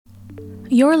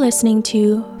You're listening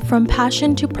to From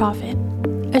Passion to Profit,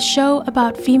 a show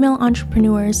about female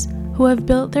entrepreneurs who have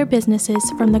built their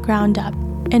businesses from the ground up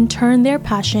and turned their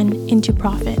passion into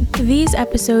profit. These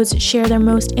episodes share their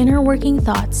most inner working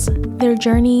thoughts, their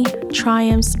journey,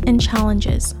 triumphs, and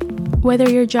challenges. Whether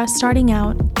you're just starting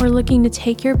out or looking to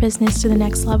take your business to the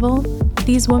next level,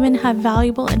 these women have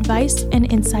valuable advice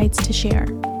and insights to share.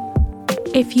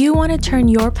 If you want to turn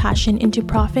your passion into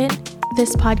profit,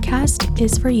 this podcast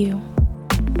is for you.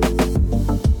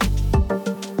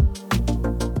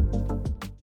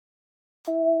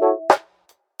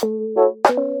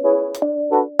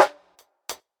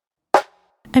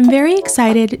 I'm very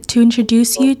excited to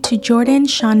introduce you to Jordan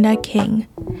Schanda King.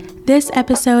 This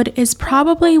episode is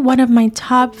probably one of my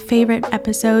top favorite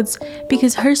episodes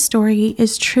because her story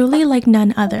is truly like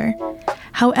none other.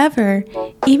 However,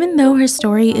 even though her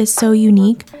story is so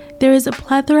unique, there is a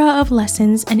plethora of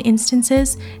lessons and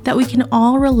instances that we can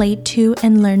all relate to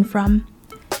and learn from.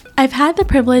 I've had the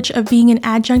privilege of being an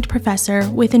adjunct professor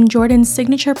within Jordan's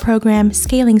signature program,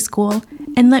 Scaling School,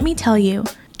 and let me tell you,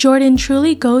 Jordan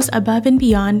truly goes above and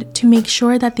beyond to make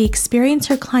sure that the experience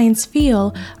her clients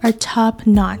feel are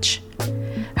top-notch.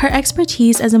 Her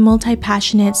expertise as a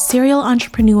multi-passionate serial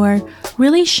entrepreneur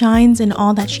really shines in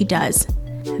all that she does.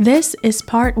 This is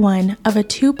part 1 of a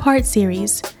 2-part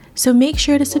series, so make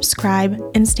sure to subscribe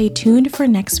and stay tuned for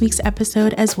next week's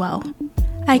episode as well.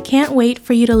 I can't wait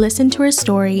for you to listen to her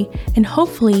story, and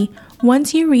hopefully,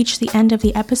 once you reach the end of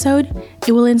the episode,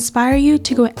 it will inspire you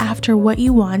to go after what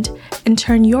you want and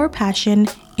turn your passion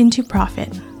into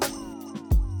profit.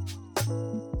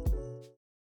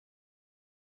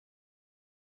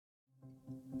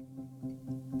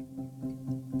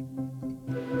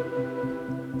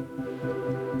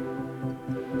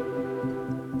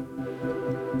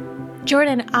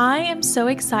 Jordan, I am so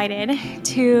excited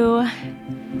to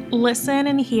listen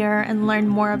and hear and learn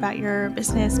more about your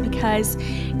business because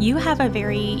you have a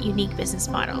very unique business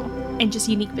model and just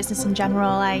unique business in general.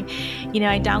 I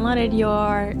downloaded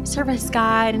your service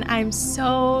guide and I'm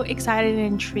so excited and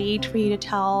intrigued for you to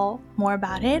tell more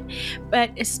about it,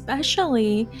 but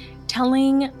especially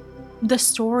telling the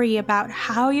story about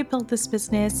how you built this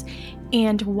business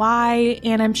and why.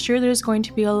 And I'm sure there's going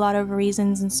to be a lot of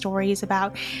reasons and stories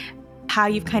about how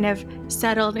you've kind of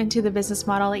settled into the business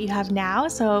model that you have now.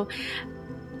 So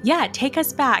yeah, take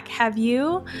us back. Have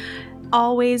you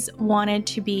always wanted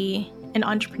to be an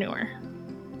entrepreneur?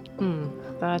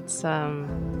 That's a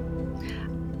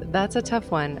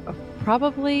tough one.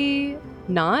 Probably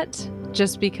not,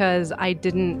 just because I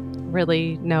didn't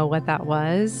really know what that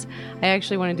was. I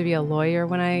actually wanted to be a lawyer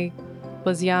when I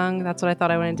was young. That's what I thought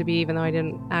I wanted to be, even though I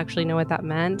didn't actually know what that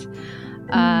meant.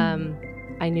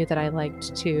 I knew that I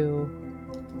liked to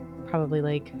probably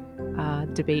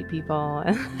debate people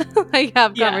and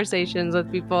have conversations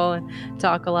with people and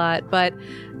talk a lot. But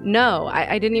no,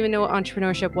 I didn't even know what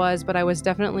entrepreneurship was, but I was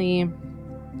definitely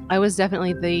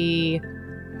the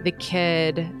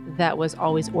kid that was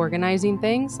always organizing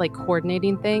things, like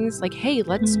coordinating things, like, hey,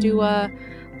 let's do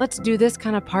this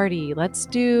kind of party. Let's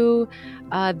do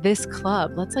this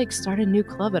club. Let's start a new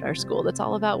club at our school. That's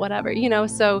all about whatever,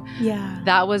 so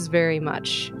that was very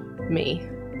much me.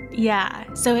 Yeah.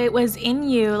 So it was in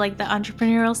you, like the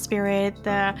entrepreneurial spirit,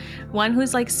 the one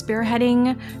who's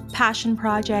spearheading passion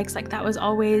projects, that was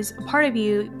always a part of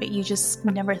you, but you just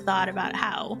never thought about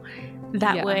how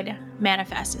that would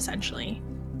manifest essentially.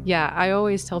 Yeah. I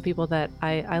always tell people that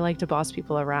I like to boss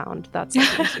people around. That's my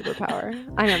superpower.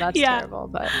 I know that's terrible,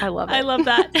 but I love it. I love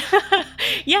that.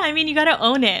 Yeah. I mean, you got to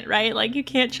own it, right? You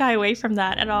can't shy away from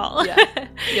that at all.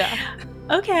 Yeah.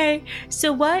 Okay.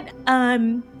 So what,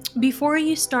 before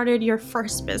you started your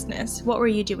first business, what were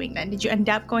you doing then? Did you end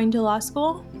up going to law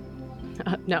school?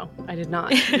 No, I did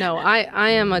not. No, I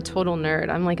am a total nerd.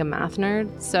 I'm like a math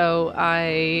nerd. So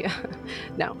I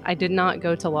did not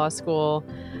go to law school.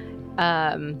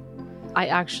 I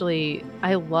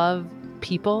love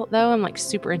people though. I'm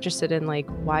super interested in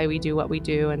why we do what we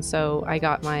do. And so I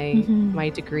got my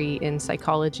degree in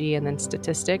psychology and then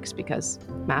statistics because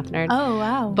math nerd. Oh,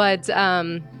 wow. But,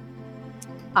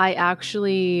 I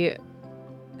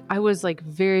was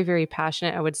very, very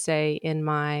passionate, I would say, in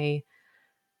my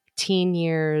teen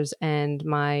years and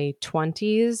my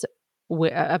 20s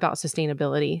about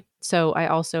sustainability. So I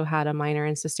also had a minor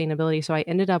in sustainability. So I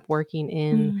ended up working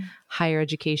in higher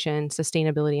education,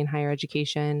 sustainability in higher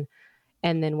education,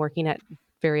 and then working at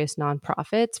various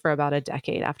nonprofits for about a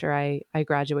decade after I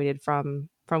graduated from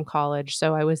college.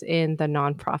 So I was in the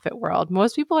nonprofit world.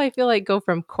 Most people, I feel go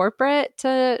from corporate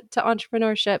to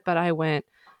entrepreneurship, but I went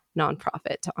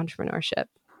nonprofit to entrepreneurship.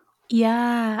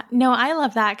 Yeah. No, I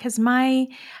love that because my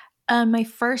My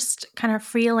first kind of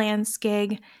freelance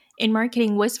gig in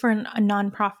marketing was for a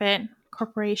nonprofit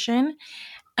corporation.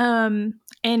 And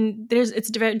it's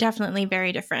definitely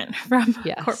very different from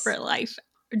Yes, corporate life.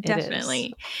 it is.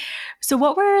 Definitely. So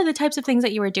what were the types of things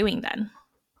that you were doing then?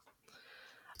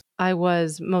 I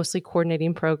was mostly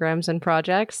coordinating programs and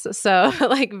projects. So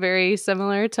like very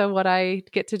similar to what I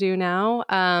get to do now.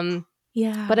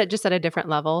 Yeah. But just at a different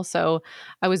level. So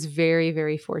I was very,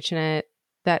 very fortunate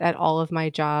that at all of my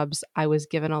jobs, I was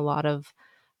given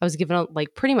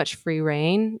like pretty much free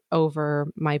reign over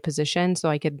my position. So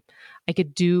I could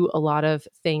do a lot of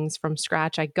things from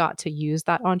scratch. I got to use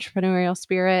that entrepreneurial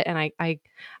spirit, and I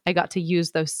got to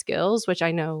use those skills, which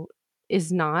I know is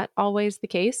not always the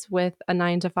case with a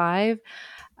 9 to 5.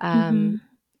 Mm-hmm. Um,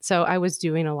 so I was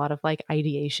doing a lot of like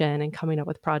ideation and coming up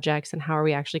with projects and how are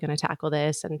we actually going to tackle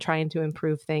this and trying to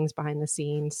improve things behind the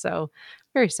scenes. So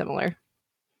very similar.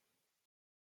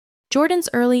 Jordan's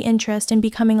early interest in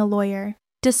becoming a lawyer,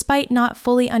 despite not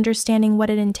fully understanding what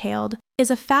it entailed, is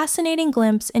a fascinating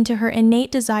glimpse into her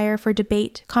innate desire for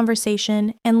debate,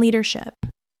 conversation, and leadership.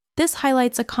 This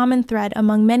highlights a common thread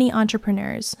among many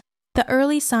entrepreneurs, the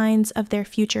early signs of their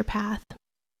future path.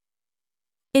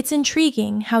 It's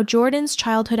intriguing how Jordan's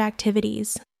childhood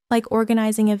activities, like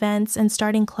organizing events and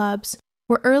starting clubs,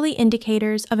 were early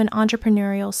indicators of an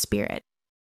entrepreneurial spirit.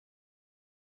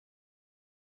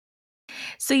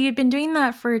 So you'd been doing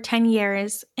that for 10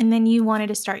 years, and then you wanted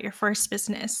to start your first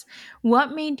business.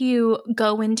 What made you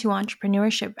go into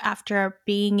entrepreneurship after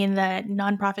being in the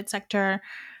nonprofit sector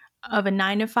of a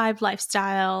 9 to 5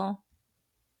 lifestyle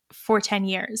for 10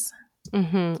 years?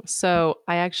 So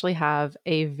I actually have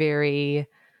a very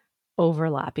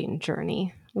overlapping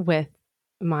journey with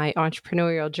my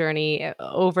entrepreneurial journey,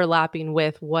 overlapping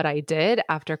with what I did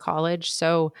after college.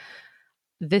 So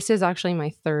this is actually my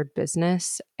third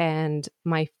business. And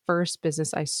my first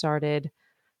business I started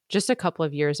just a couple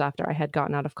of years after I had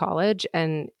gotten out of college,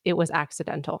 and it was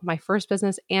accidental. My first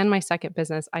business and my second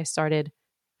business I started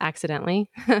accidentally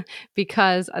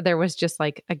because there was just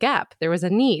like a gap. There was a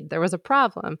need, there was a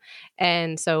problem.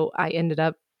 And so I ended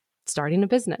up starting a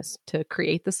business to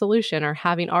create the solution, or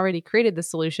having already created the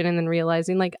solution and then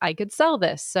realizing like I could sell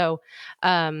this. So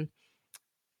um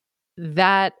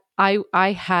that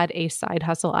I had a side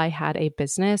hustle. I had a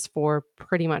business for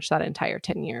pretty much that entire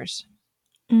 10 years.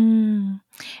 Mm.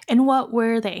 And what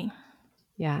were they?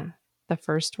 Yeah. The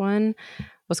first one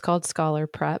was called Scholar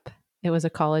Prep. It was a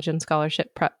college and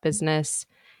scholarship prep business.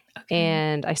 Okay.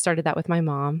 And I started that with my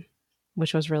mom,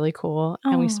 which was really cool.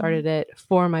 And we Oh. started it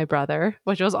for my brother,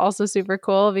 which was also super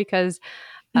cool because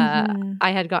Mm-hmm.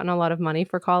 I had gotten a lot of money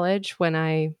for college when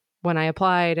I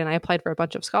applied, and I applied for a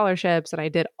bunch of scholarships and I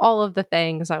did all of the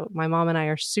things. My mom and I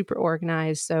are super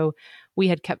organized. So we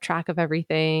had kept track of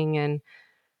everything. And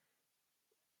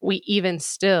we even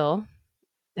still,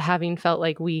 having felt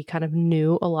like we kind of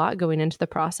knew a lot going into the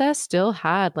process, still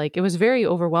had like, it was very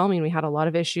overwhelming. We had a lot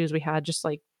of issues. We had just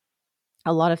like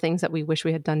a lot of things that we wish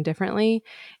we had done differently.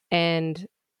 And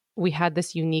we had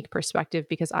this unique perspective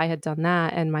because I had done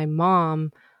that and my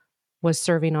mom was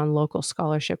serving on local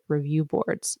scholarship review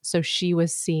boards. So she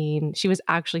was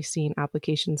actually seeing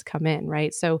applications come in,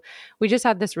 right? So we just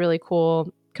had this really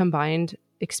cool combined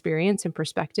experience and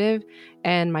perspective.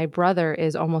 And my brother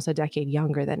is almost a decade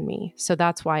younger than me. So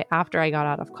that's why after I got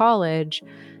out of college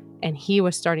and he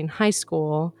was starting high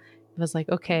school, it was like,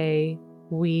 okay,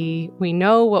 we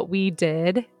know what we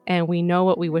did and we know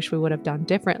what we wish we would have done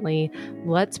differently.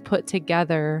 Let's put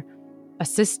together a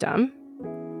system.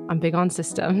 I'm big on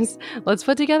systems. Let's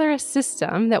put together a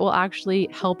system that will actually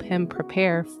help him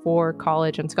prepare for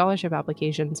college and scholarship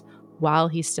applications while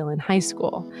he's still in high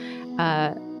school.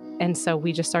 And so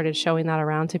we just started showing that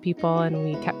around to people, and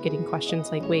we kept getting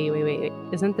questions like, wait,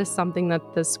 isn't this something that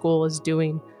the school is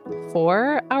doing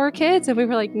for our kids? And we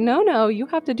were like, no, you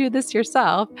have to do this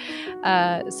yourself.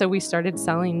 So we started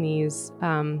selling these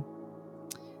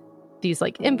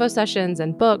like info sessions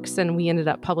and books, and we ended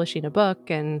up publishing a book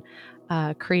and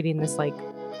creating this like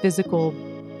physical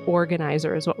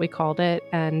organizer is what we called it.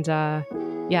 And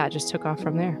it just took off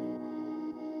from there.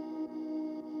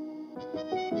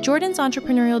 Jordan's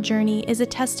entrepreneurial journey is a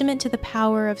testament to the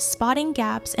power of spotting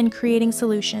gaps and creating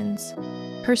solutions.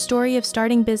 Her story of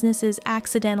starting businesses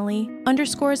accidentally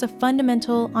underscores a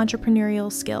fundamental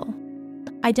entrepreneurial skill: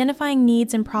 identifying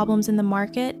needs and problems in the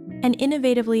market and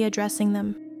innovatively addressing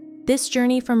them. This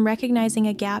journey from recognizing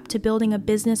a gap to building a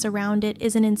business around it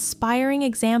is an inspiring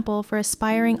example for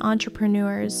aspiring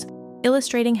entrepreneurs,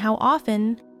 illustrating how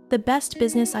often the best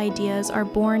business ideas are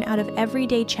born out of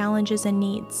everyday challenges and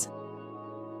needs.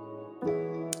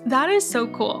 That is so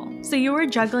cool. So you were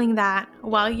juggling that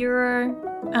while you were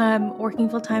working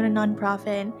full time in a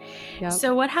nonprofit. Yep.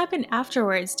 So, what happened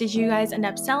afterwards? Did you guys end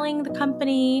up selling the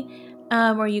company,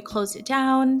 or you closed it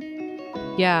down?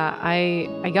 Yeah,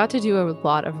 I got to do a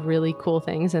lot of really cool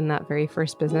things in that very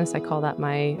first business. I call that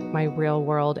my real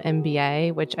world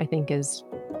MBA, which I think is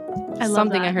I love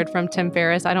something I that. heard from Tim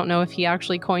Ferriss. I don't know if he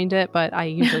actually coined it, but I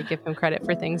usually give him credit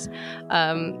for things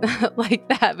like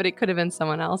that, but it could have been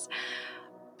someone else.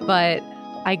 But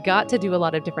I got to do a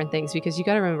lot of different things because you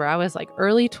got to remember, I was like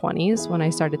early 20s when I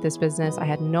started this business. I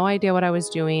had no idea what I was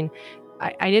doing.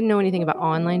 I didn't know anything about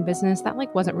online business. That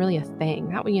like wasn't really a thing.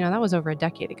 That was over a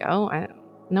decade ago.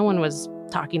 No one was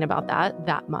talking about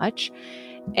that much.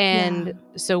 And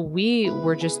so we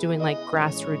were just doing like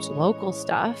grassroots local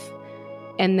stuff.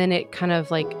 And then it kind of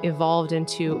like evolved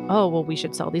into, oh, well, we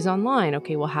should sell these online.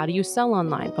 Okay, well, how do you sell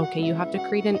online? Okay, you have to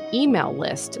create an email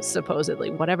list,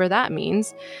 supposedly, whatever that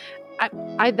means.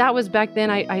 That was back then.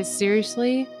 I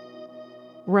seriously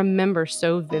remember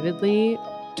so vividly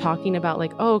talking about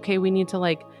like, oh, okay, we need to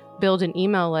like build an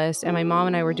email list. And my mom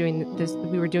and I were doing this,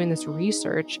 we were doing this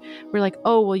research. We're like,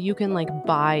 oh, well, you can like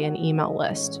buy an email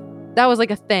list. That was like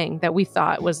a thing that we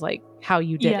thought was like how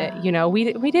you did it.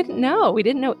 We didn't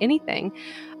know anything.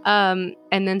 And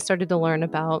then started to learn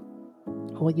about,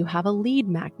 well, you have a lead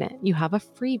magnet, you have a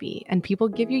freebie, and people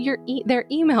give you their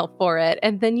email for it,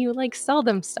 and then you like sell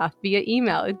them stuff via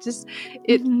email.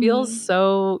 It feels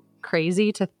so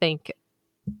crazy to think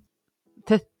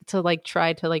to like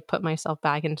try to like put myself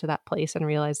back into that place and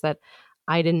realize that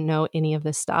I didn't know any of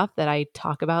this stuff that I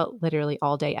talk about literally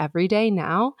all day, every day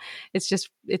now. It's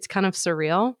kind of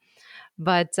surreal,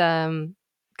 but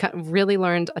really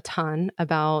learned a ton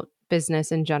about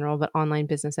business in general, but online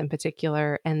business in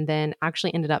particular. And then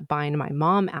actually ended up buying my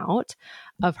mom out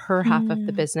of her half of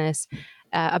the business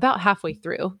about halfway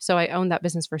through. So I owned that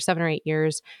business for 7 or 8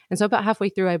 years. And so about halfway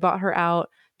through, I bought her out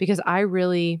because I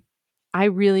really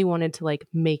wanted to like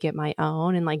make it my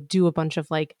own and like do a bunch of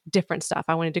like different stuff.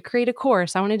 I wanted to create a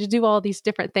course. I wanted to do all these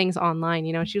different things online.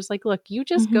 She was like, look, you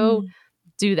just go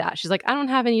do that. She's like, I don't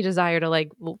have any desire to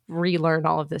like relearn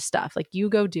all of this stuff. Like you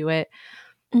go do it.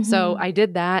 So I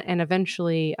did that. And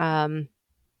eventually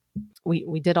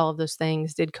we did all of those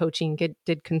things, did coaching,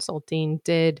 did consulting,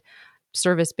 did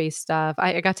service-based stuff.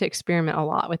 I got to experiment a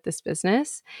lot with this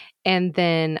business. And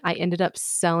then I ended up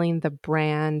selling the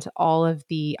brand, all of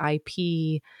the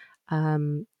IP,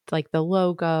 like the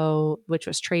logo, which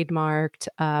was trademarked,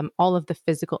 all of the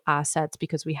physical assets,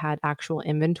 because we had actual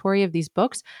inventory of these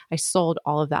books. I sold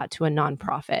all of that to a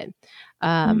nonprofit.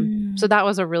 So that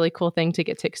was a really cool thing to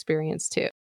get to experience too.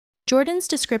 Jordan's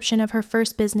description of her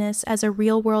first business as a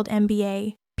real-world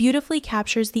MBA beautifully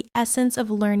captures the essence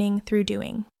of learning through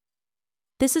doing.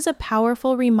 This is a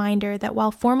powerful reminder that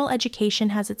while formal education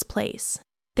has its place,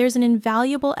 there's an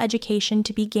invaluable education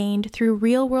to be gained through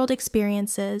real-world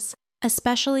experiences,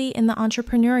 especially in the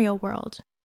entrepreneurial world.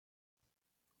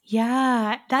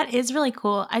 Yeah, that is really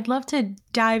cool. I'd love to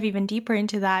dive even deeper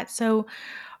into that. So,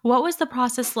 what was the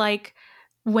process like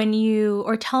when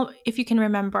tell if you can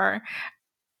remember,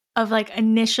 of like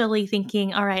initially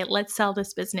thinking, all right, let's sell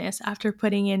this business after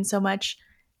putting in so much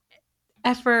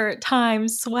effort, time,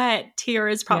 sweat,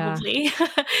 tears, probably for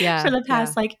the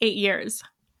past like 8 years?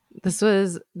 This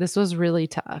was really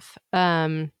tough.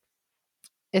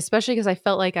 Especially because I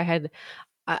felt like I had,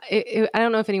 I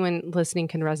don't know if anyone listening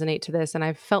can resonate to this. And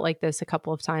I've felt like this a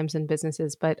couple of times in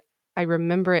businesses, but I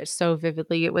remember it so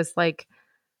vividly. It was like,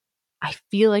 I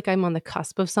feel like I'm on the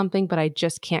cusp of something, but I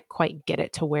just can't quite get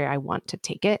it to where I want to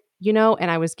take it,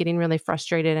 And I was getting really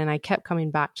frustrated, and I kept coming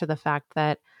back to the fact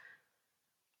that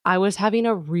I was having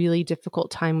a really difficult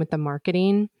time with the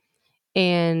marketing.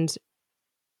 And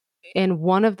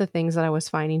one of the things that I was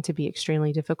finding to be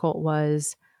extremely difficult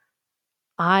was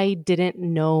I didn't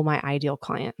know my ideal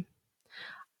client.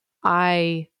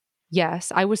 I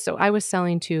was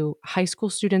selling to high school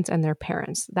students and their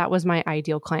parents. That was my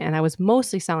ideal client. And I was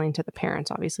mostly selling to the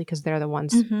parents, obviously, because they're the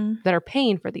ones that are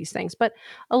paying for these things, but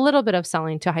a little bit of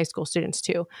selling to high school students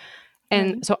too.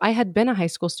 And so I had been a high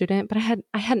school student, but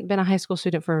I hadn't been a high school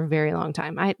student for a very long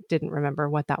time. I didn't remember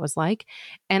what that was like.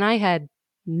 And I had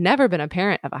never been a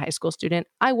parent of a high school student.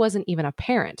 I wasn't even a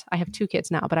parent. I have 2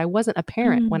 kids now, but I wasn't a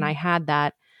parent when I had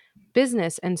that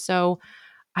business. And so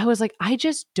I was like, I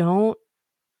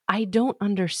don't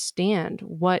understand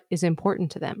what is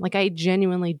important to them. Like, I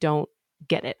genuinely don't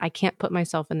get it. I can't put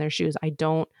myself in their shoes. I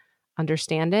don't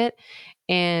understand it.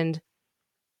 And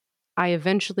I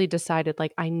eventually decided,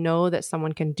 like, I know that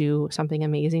someone can do something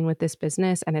amazing with this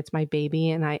business, and it's my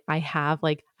baby. And I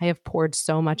have poured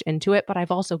so much into it, but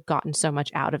I've also gotten so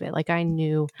much out of it. Like, I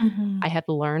knew I had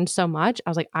learned so much. I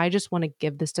was like, I just want to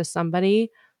give this to somebody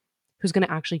who's going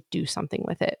to actually do something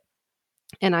with it.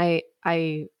 And I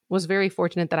was very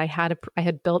fortunate that I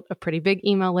had built a pretty big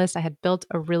email list. I had built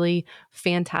a really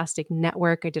fantastic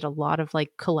network. I did a lot of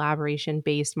like collaboration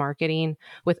based marketing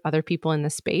with other people in the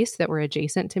space that were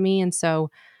adjacent to me. And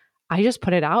so I just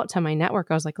put it out to my network.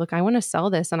 I was like, look, I want to sell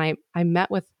this. And I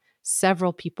met with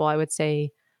several people, I would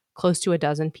say close to a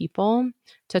dozen people,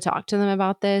 to talk to them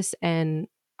about this. And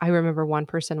I remember one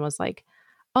person was like,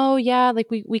 oh yeah, like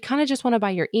we kind of just want to buy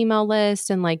your email list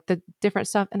and like the different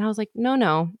stuff. And I was like,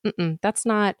 no,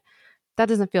 that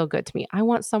doesn't feel good to me. I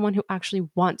want someone who actually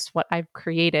wants what I've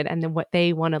created and then what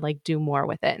they want to like do more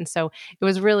with it. And so it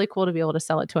was really cool to be able to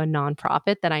sell it to a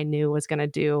nonprofit that I knew was going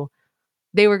to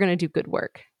they were going to do good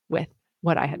work with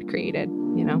what I had created,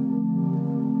 you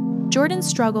know? Jordan's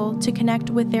struggle to connect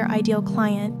with their ideal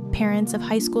client, parents of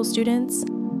high school students,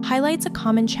 highlights a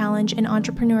common challenge in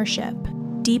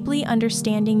entrepreneurship: deeply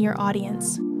understanding your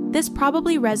audience. This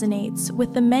probably resonates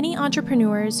with the many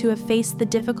entrepreneurs who have faced the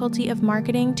difficulty of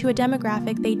marketing to a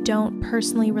demographic they don't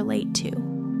personally relate to.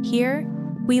 Here,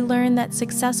 we learn that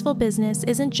successful business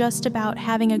isn't just about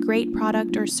having a great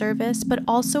product or service, but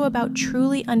also about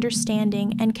truly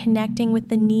understanding and connecting with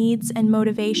the needs and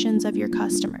motivations of your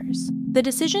customers. The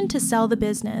decision to sell the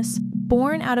business,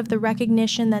 born out of the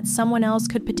recognition that someone else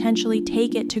could potentially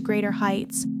take it to greater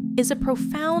heights, is a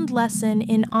profound lesson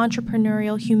in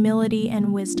entrepreneurial humility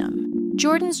and wisdom.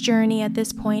 Jordan's journey at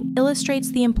this point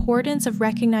illustrates the importance of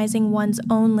recognizing one's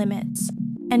own limits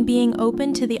and being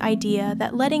open to the idea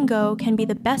that letting go can be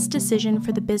the best decision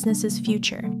for the business's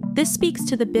future. This speaks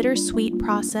to the bittersweet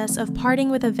process of parting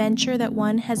with a venture that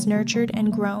one has nurtured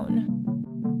and grown.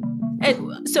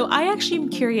 And so I actually am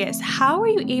curious, how are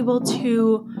you able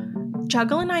to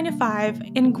juggle a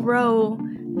 9-to-5 and grow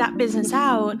that business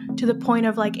out to the point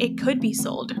of like it could be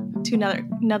sold to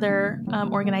another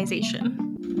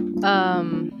organization?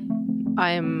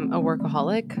 I'm a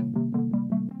workaholic.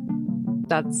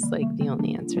 That's like the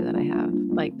only answer that I have.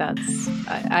 Like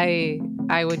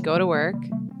I would go to work.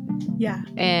 Yeah.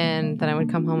 And then I would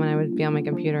come home and I would be on my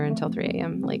computer until 3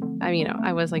 a.m. Like,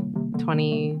 I was like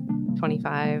 20,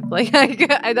 25. Like,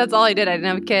 that's all I did. I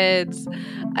didn't have kids.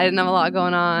 I didn't have a lot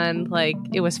going on. Like,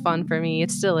 it was fun for me.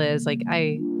 It still is. Like,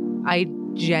 I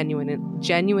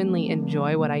genuinely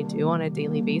enjoy what I do on a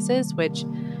daily basis, which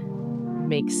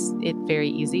makes it very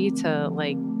easy to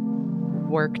like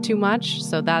work too much.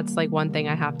 So that's like one thing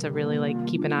I have to really like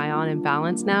keep an eye on and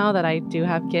balance now that I do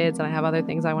have kids and I have other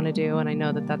things I want to do. And I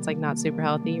know that that's like not super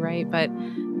healthy, right? But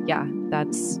yeah,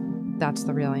 that's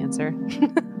the real answer.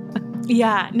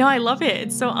 Yeah, no, I love it.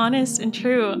 It's so honest and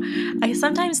true. I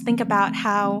sometimes think about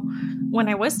how when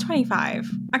I was 25,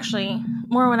 actually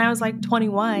more when I was like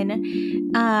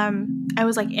 21, I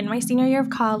was like in my senior year of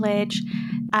college.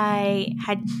 I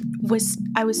was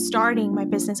starting my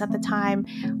business at the time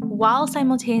while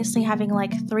simultaneously having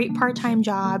like 3 part-time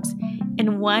jobs.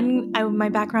 And my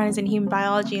background is in human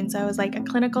biology, and so I was like a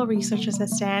clinical research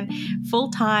assistant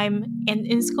full-time and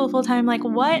in school full-time. Like,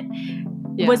 what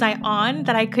was I on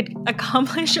that I could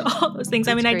accomplish all those things?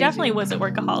 It's I mean, crazy. I definitely was a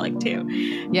workaholic too.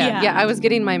 Yeah. I was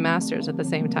getting my master's at the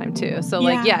same time too. So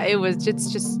like,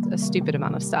 it's just a stupid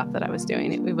amount of stuff that I was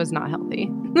doing. It was not healthy.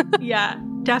 Yeah,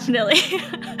 definitely.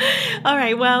 All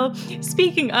right. Well,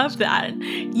 speaking of that,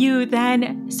 you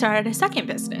then started a second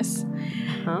business.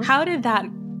 Uh-huh. How did that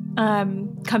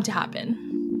come to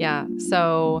happen? Yeah.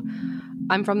 So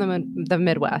I'm from the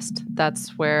Midwest.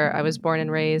 That's where I was born and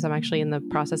raised. I'm actually in the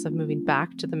process of moving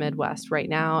back to the Midwest right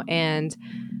now. And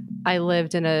I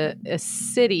lived in a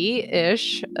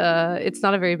city-ish. It's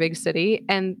not a very big city.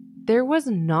 And there was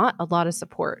not a lot of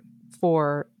support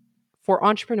for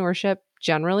entrepreneurship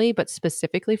generally, but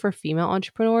specifically for female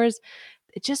entrepreneurs.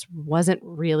 It just wasn't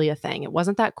really a thing. It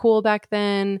wasn't that cool back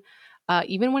then.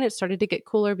 Even when it started to get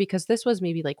cooler, because this was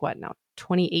maybe like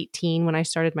 2018 when I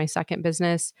started my second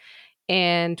business,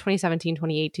 and 2017,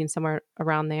 2018, somewhere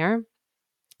around there.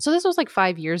 So this was like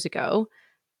 5 years ago.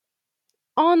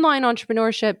 Online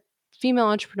entrepreneurship, female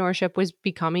entrepreneurship was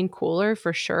becoming cooler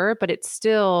for sure, but it's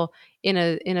still in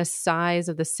a size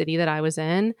of the city that I was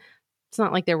in. It's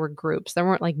not like there were groups. There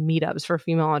weren't like meetups for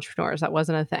female entrepreneurs. That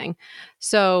wasn't a thing.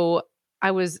 So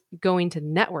I was going to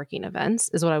networking events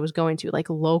is what I was going to, like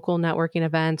local networking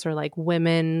events or like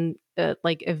women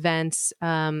like events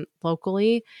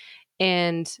locally,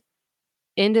 and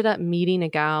ended up meeting a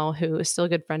gal who is still a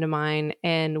good friend of mine.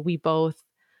 And we both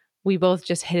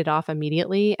just hit it off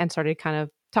immediately and started kind of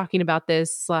talking about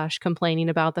this / complaining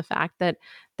about the fact that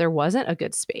there wasn't a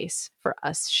good space for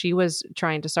us. She was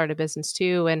trying to start a business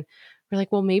too. And we're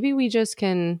like, well, maybe we just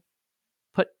can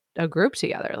put a group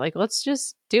together. Like, let's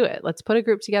just do it. Let's put a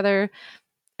group together.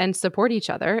 and support each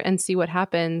other and see what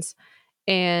happens.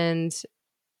 And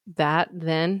that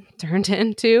then turned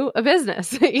into a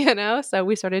business, So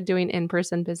we started doing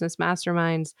in-person business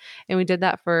masterminds, and we did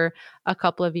that for a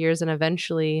couple of years and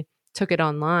eventually took it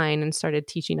online and started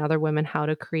teaching other women how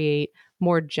to create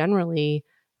more generally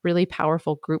really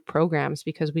powerful group programs,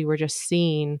 because we were just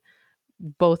seeing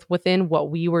both within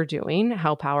what we were doing,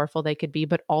 how powerful they could be,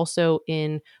 but also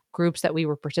in groups that we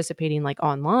were participating like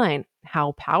online,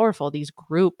 how powerful these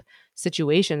group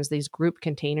situations, these group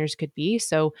containers could be.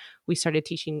 So we started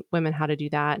teaching women how to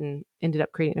do that and ended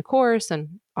up creating a course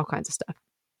and all kinds of stuff.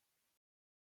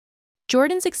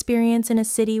 Jordan's experience in a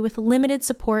city with limited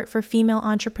support for female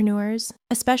entrepreneurs,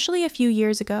 especially a few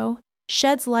years ago,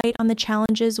 sheds light on the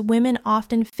challenges women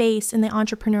often face in the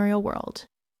entrepreneurial world.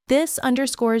 This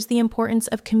underscores the importance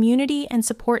of community and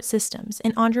support systems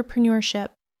in entrepreneurship,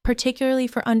 particularly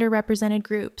for underrepresented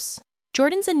groups.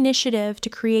 Jordan's initiative to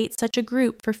create such a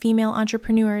group for female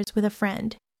entrepreneurs with a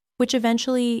friend, which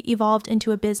eventually evolved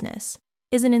into a business,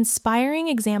 is an inspiring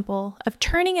example of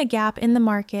turning a gap in the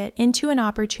market into an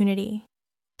opportunity.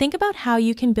 Think about how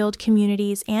you can build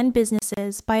communities and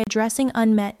businesses by addressing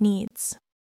unmet needs.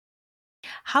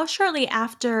 How shortly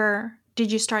after did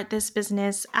you start this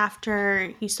business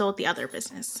after you sold the other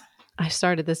business? I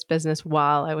started this business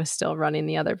while I was still running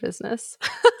the other business.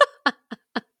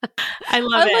 I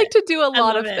love it. I like to do a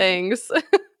lot of things.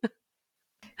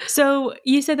 So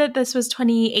you said that this was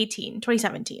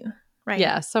 2017, right?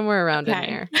 Yeah, somewhere around in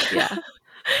there. Yeah.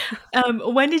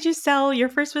 When did you sell your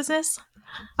first business?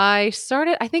 I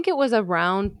think it was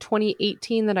around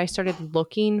 2018 that I started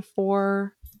looking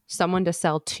for someone to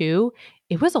sell to.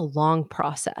 It was a long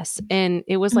process. And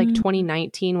it was like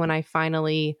 2019 when I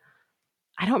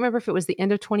don't remember if it was the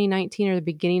end of 2019 or the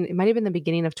beginning. It might have been the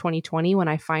beginning of 2020 when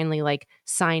I finally like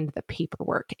signed the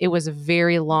paperwork. It was a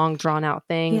very long drawn out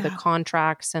thing, the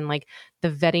contracts and like the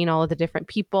vetting all of the different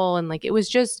people. And like, it was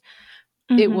just,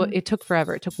 it took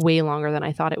forever. It took way longer than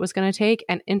I thought it was going to take.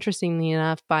 And interestingly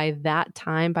enough, by the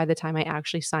time I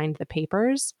actually signed the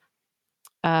papers,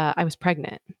 I was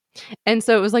pregnant. And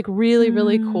so it was like really,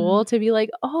 really cool to be like,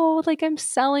 oh, like I'm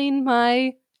selling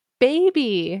my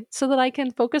baby so that I can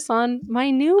focus on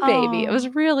my new baby. It was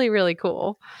really, really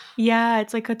cool. Yeah,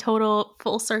 it's like a total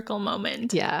full circle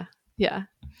moment. Yeah. Yeah.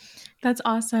 That's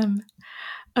awesome.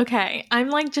 Okay, I'm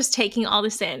like just taking all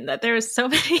this in, that there was so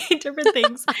many different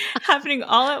things happening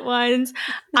all at once.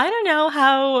 I don't know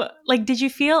how, like, did you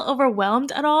feel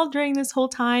overwhelmed at all during this whole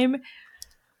time?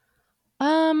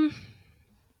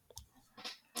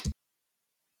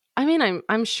 I mean,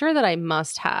 I'm sure that I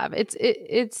must have.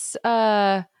 It's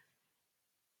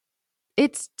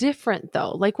different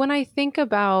though. Like when I think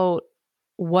about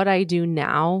what I do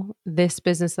now, this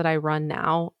business that I run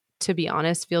now, to be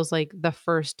honest, feels like the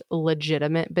first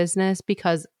legitimate business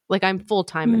because like I'm full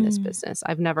time in this business.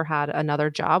 I've never had another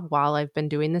job while I've been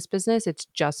doing this business. It's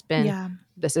just been,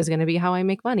 this is going to be how I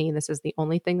make money. This is the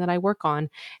only thing that I work on.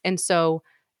 And so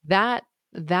that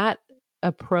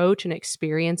approach and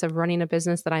experience of running a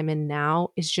business that I'm in now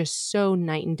is just so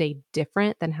night and day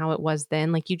different than how it was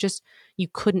then. Like you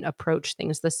couldn't approach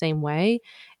things the same way.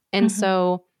 And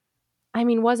so, I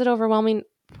mean, was it overwhelming?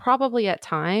 Probably at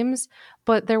times,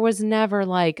 but there was never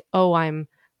like, oh, I'm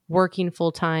working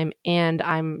full time and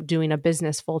I'm doing a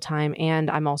business full time and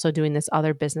I'm also doing this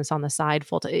other business on the side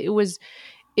full time.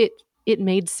 It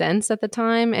made sense at the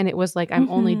time, and it was like I'm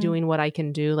only doing what I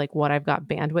can do, like what I've got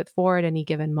bandwidth for at any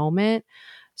given moment.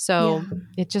 So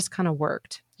it just kind of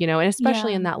worked, and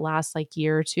especially in that last like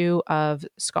year or two of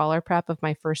scholar prep of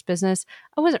my first business,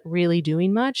 I wasn't really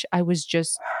doing much. I was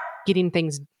just getting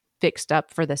things fixed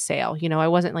up for the sale. I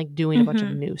wasn't like doing a bunch of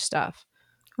new stuff.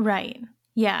 Right.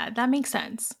 Yeah, that makes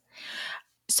sense.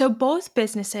 So both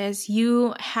businesses,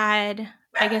 you had,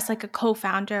 I guess, like a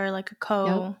co-founder, like a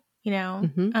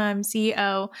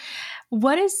CEO.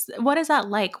 What is that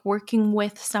like, working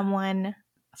with someone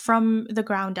from the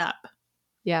ground up?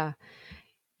 Yeah.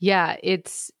 Yeah.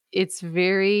 It's a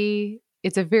very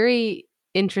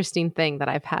interesting thing that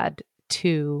I've had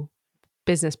two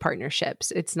business partnerships.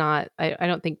 It's not, I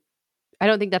don't think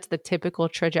that's the typical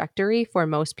trajectory for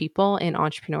most people in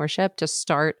entrepreneurship, to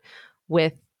start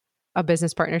with a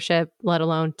business partnership, let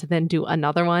alone to then do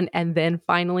another one. And then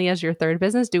finally, as your third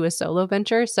business, do a solo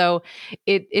venture. So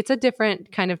it's a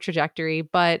different kind of trajectory,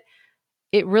 but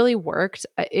it really worked.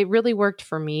 It really worked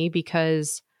for me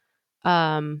because,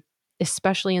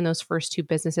 especially in those first two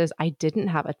businesses, I didn't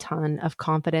have a ton of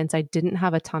confidence. I didn't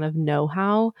have a ton of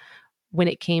know-how when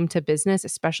it came to business,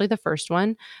 especially the first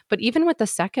one. But even with the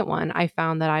second one, I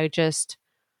found that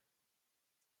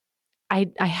I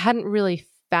hadn't really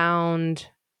found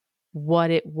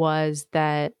what it was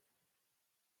that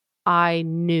I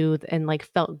knew and like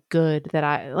felt good that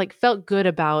I like felt good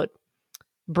about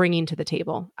bringing to the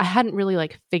table. I hadn't really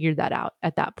like figured that out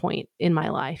at that point in my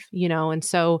life, you know? And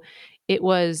so it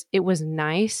was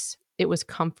nice. It was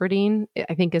comforting.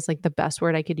 I think is like the best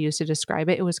word I could use to describe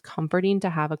it. It was comforting to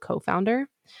have a co-founder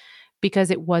because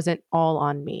it wasn't all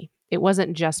on me. It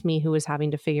wasn't just me who was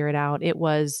having to figure it out. It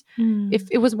was if Mm.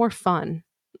 it was more fun.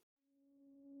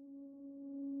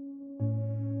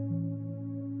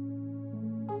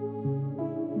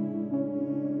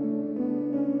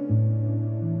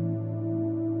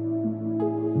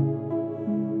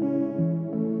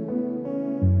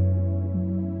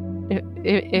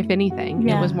 If anything,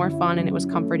 it was Yeah. more fun and it was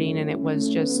comforting and it was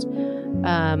just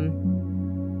um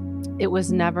it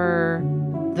was never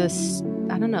this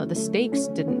I don't know, the stakes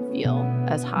didn't feel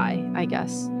as high, I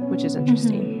guess, which is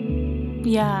interesting.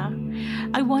 Yeah.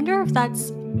 I wonder if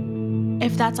that's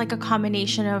like a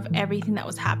combination of everything that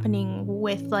was happening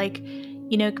with like,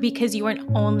 you know, because you weren't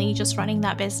only just running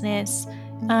that business.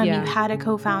 You Yeah. had a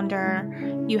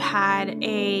co-founder, you had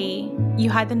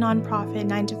the nonprofit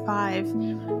 9 to 5,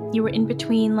 you were in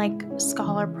between like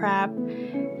scholar prep.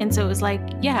 And so it was like,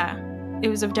 yeah, it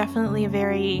was definitely a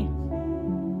very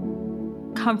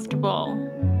comfortable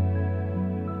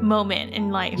moment in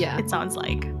life, Yeah. it sounds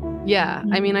like. Yeah.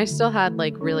 I mean, I still had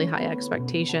like really high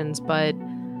expectations, but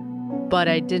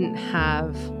I didn't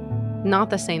have not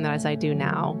the same that as I do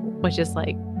now, which is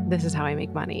like this is how I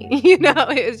make money. You know,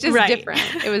 it was just Right.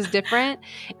 different. It was different.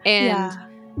 And Yeah.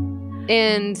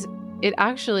 and it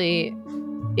actually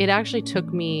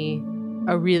took me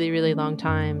a really, really long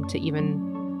time to even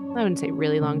I wouldn't say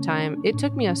really long time. It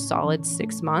took me a solid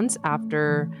 6 months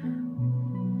after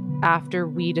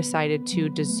we decided to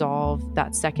dissolve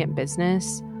that second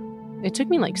business. It took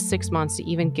me like 6 months to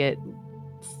even get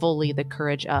fully the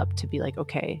courage up to be like,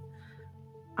 okay,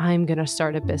 I'm going to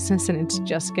start a business and it's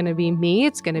just going to be me.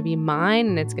 It's going to be mine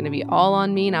and it's going to be all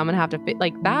on me. And I'm going to have to fit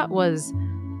like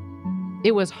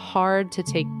it was hard to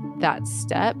take that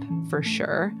step for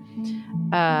sure.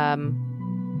 But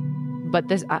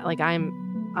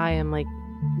I am like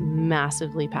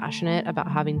massively passionate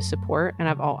about having support. And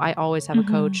I always have a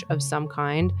coach of some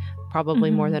kind,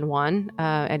 probably more than one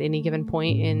at any given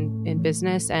point in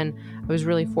business. And I was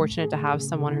really fortunate to have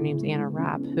someone, her name's Anna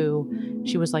Rapp, who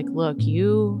she was like, look,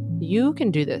 you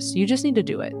can do this. You just need to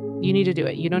do it. You need to do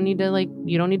it. You don't need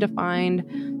to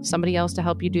find somebody else to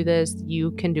help you do this.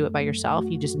 You can do it by yourself.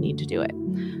 You just need to do it.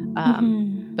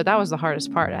 But that was the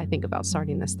hardest part, I think, about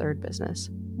starting this third business.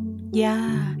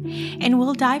 Yeah. And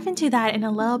we'll dive into that in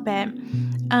a little bit.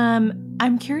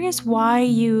 I'm curious why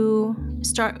you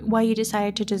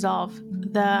decided to dissolve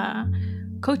the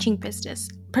coaching business.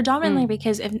 Predominantly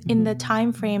because in the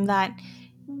time frame that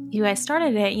you guys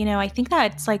started it, you know, I think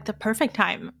that it's like the perfect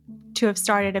time to have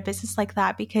started a business like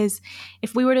that, because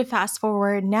if we were to fast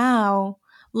forward now,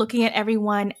 looking at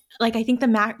everyone, like I think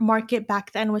the market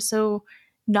back then was so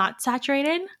not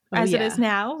saturated as it is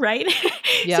now, right?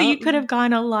 Yep. So you could have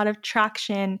gotten a lot of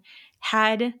traction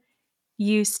had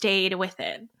you stayed with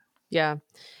it. Yeah.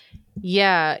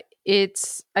 Yeah.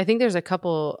 I think there's a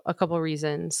couple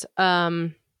reasons.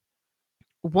 One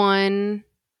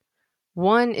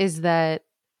is that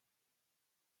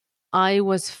I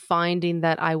was finding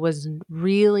that I was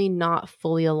really not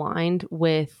fully aligned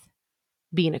with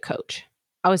being a coach.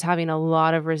 I was having a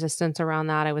lot of resistance around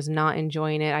that. I was not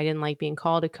enjoying it. I didn't like being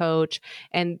called a coach.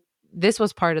 And this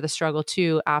was part of the struggle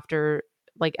too, after,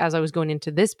 like, as I was going into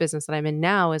this business that I'm in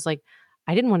now, is like,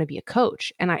 I didn't want to be a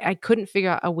coach and I couldn't figure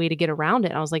out a way to get around it.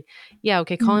 And I was like, yeah,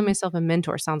 okay, calling myself a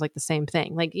mentor sounds like the same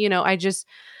thing. Like, you know, I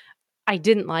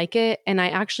didn't like it. And I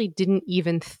actually didn't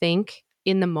even think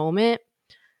in the moment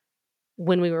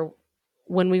when we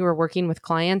were working with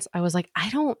clients, I was like,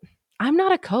 I'm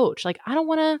not a coach. Like,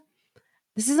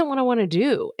 this isn't what I want to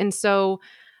do. And so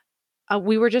I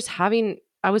was having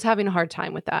a hard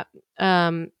time with that.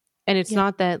 And it's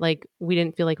not that like we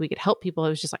didn't feel like we could help people. It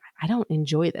was just like, I don't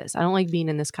enjoy this. I don't like being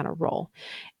in this kind of role.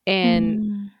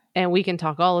 And we can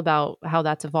talk all about how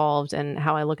that's evolved and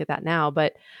how I look at that now.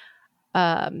 But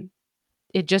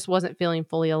it just wasn't feeling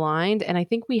fully aligned. And I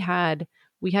think we had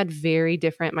very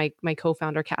different, my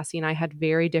co-founder Cassie and I had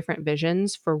very different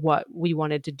visions for what we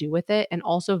wanted to do with it, and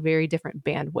also very different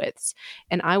bandwidths.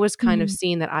 And I was kind of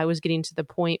seeing that I was getting to the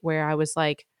point where I was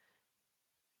like,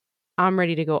 I'm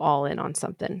ready to go all in on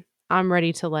something. I'm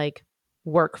ready to like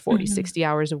work 40, 60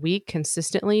 hours a week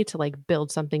consistently to like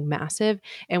build something massive.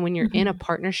 And when you're in a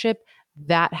partnership,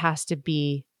 that has to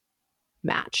be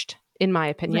matched, in my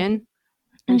opinion. Right.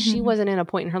 And she wasn't in a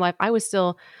point in her life. I was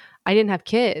still I didn't have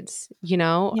kids,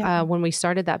 Yeah. when we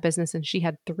started that business, and she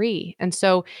had 3. And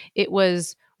so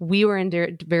we were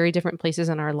in very different places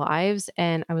in our lives.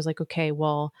 And I was like, okay,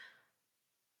 well,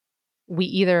 we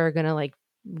either are going to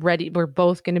we're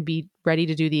both going to be ready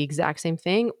to do the exact same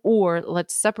thing, or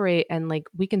let's separate and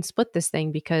we can split this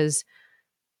thing because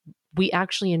we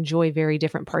actually enjoy very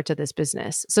different parts of this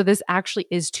business. So this actually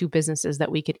is 2 businesses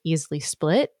that we could easily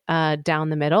split down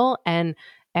the middle and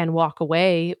walk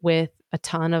away with a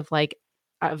ton of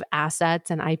of assets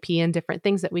and IP and different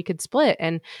things that we could split.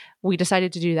 And we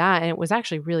decided to do that. And it was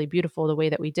actually really beautiful the way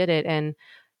that we did it. And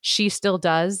she still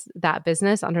does that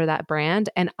business under that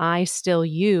brand. And I still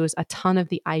use a ton of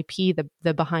the IP,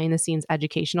 the behind the scenes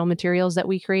educational materials that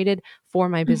we created for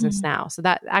my business Mhm. now. So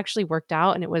that actually worked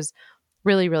out. And it was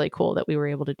really, really cool that we were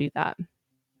able to do that.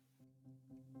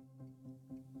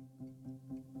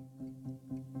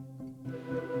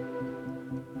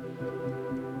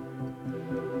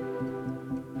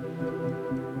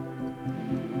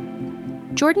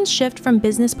 Jordan's shift from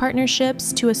business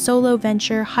partnerships to a solo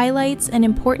venture highlights an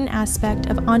important aspect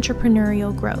of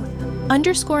entrepreneurial growth,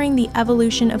 underscoring the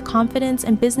evolution of confidence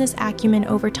and business acumen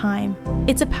over time.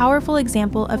 It's a powerful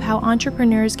example of how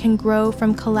entrepreneurs can grow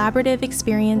from collaborative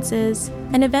experiences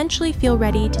and eventually feel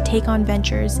ready to take on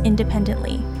ventures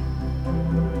independently.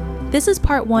 This is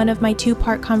part 1 of my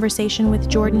 2-part conversation with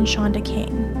Jordan Schanda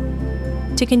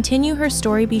King. To continue her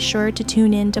story, be sure to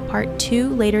tune in to part 2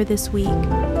 later this week.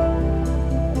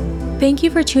 Thank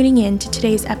you for tuning in to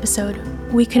today's episode.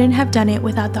 We couldn't have done it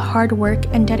without the hard work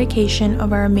and dedication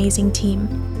of our amazing team.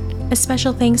 A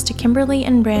special thanks to Kimberly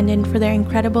and Brandon for their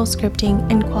incredible scripting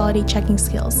and quality checking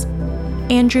skills,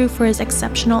 Andrew for his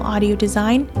exceptional audio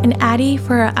design, and Addie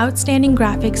for her outstanding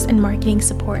graphics and marketing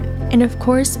support. And of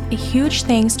course, a huge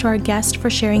thanks to our guest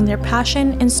for sharing their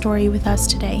passion and story with us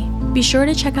today. Be sure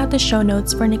to check out the show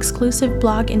notes for an exclusive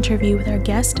blog interview with our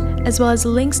guest, as well as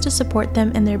links to support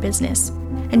them in their business.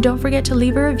 And don't forget to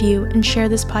leave a review and share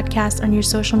this podcast on your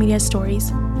social media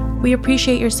stories. We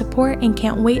appreciate your support and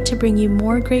can't wait to bring you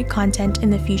more great content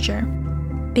in the future.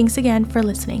 Thanks again for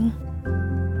listening.